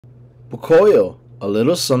Pocoyo, a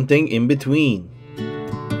little something in between.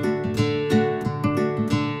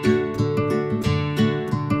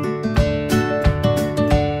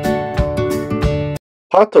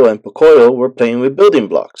 Pato and Pocoyo were playing with building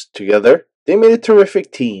blocks. Together, they made a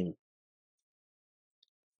terrific team.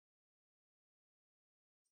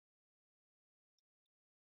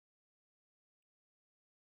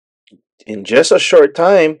 In just a short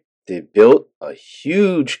time, they built a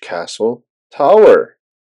huge castle tower.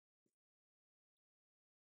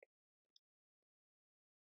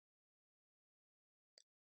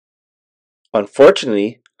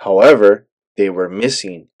 Unfortunately, however, they were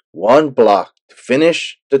missing one block to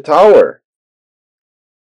finish the tower.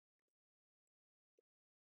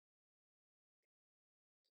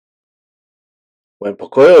 When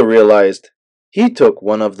Pocoyo realized, he took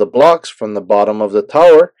one of the blocks from the bottom of the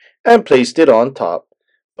tower and placed it on top.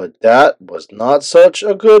 But that was not such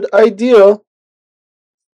a good idea.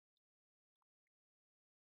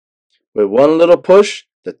 With one little push,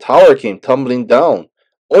 the tower came tumbling down.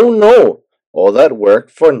 Oh no! All that work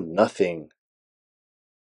for nothing.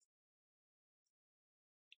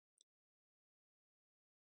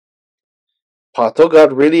 Pato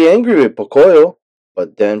got really angry with Pocoyo,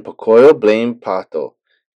 but then Pocoyo blamed Pato,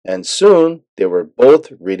 and soon they were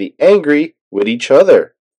both really angry with each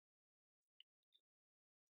other.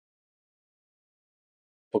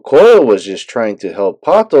 Pocoyo was just trying to help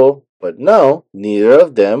Pato, but now neither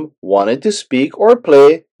of them wanted to speak or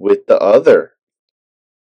play with the other.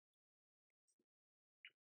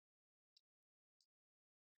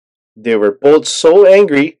 They were both so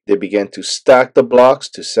angry they began to stack the blocks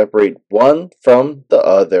to separate one from the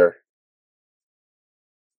other.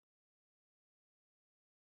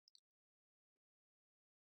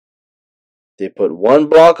 They put one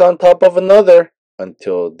block on top of another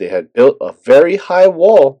until they had built a very high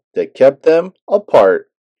wall that kept them apart.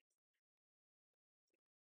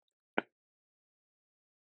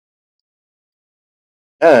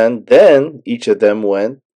 And then each of them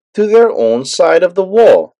went to their own side of the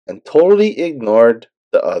wall and totally ignored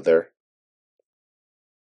the other.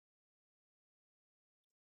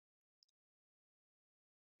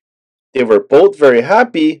 They were both very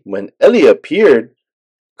happy when Ellie appeared.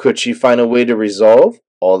 Could she find a way to resolve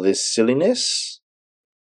all this silliness?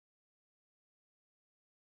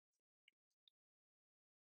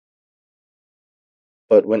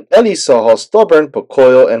 But when Ellie saw how stubborn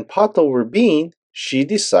Pocoyo and Pato were being, she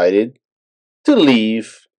decided to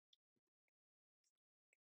leave.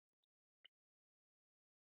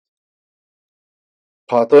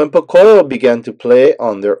 Pato and Pocoyo began to play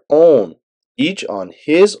on their own, each on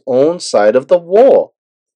his own side of the wall.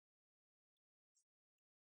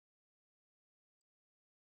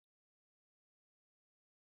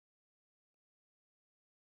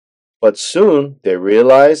 But soon they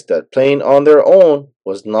realized that playing on their own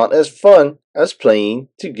was not as fun as playing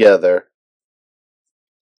together.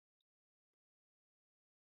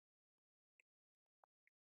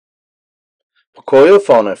 Pocoyo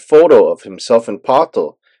found a photo of himself and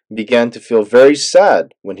Pato and began to feel very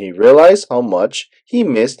sad when he realized how much he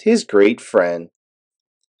missed his great friend.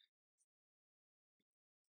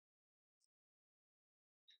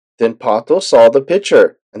 Then Pato saw the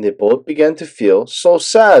picture, and they both began to feel so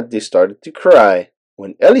sad they started to cry.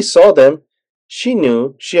 When Ellie saw them, she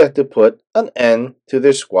knew she had to put an end to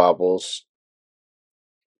their squabbles.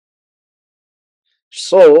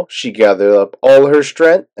 So she gathered up all her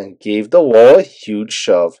strength and gave the wall a huge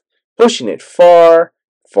shove, pushing it far,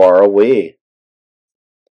 far away.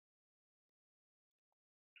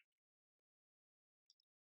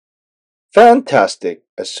 Fantastic!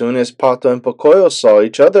 As soon as Pato and Pocoyo saw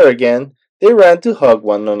each other again, they ran to hug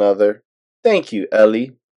one another. Thank you,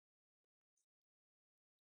 Ellie.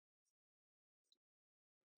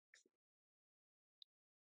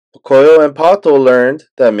 Pocoyo and Pato learned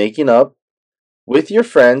that making up with your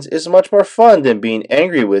friends is much more fun than being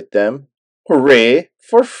angry with them. Hooray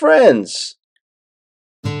for friends!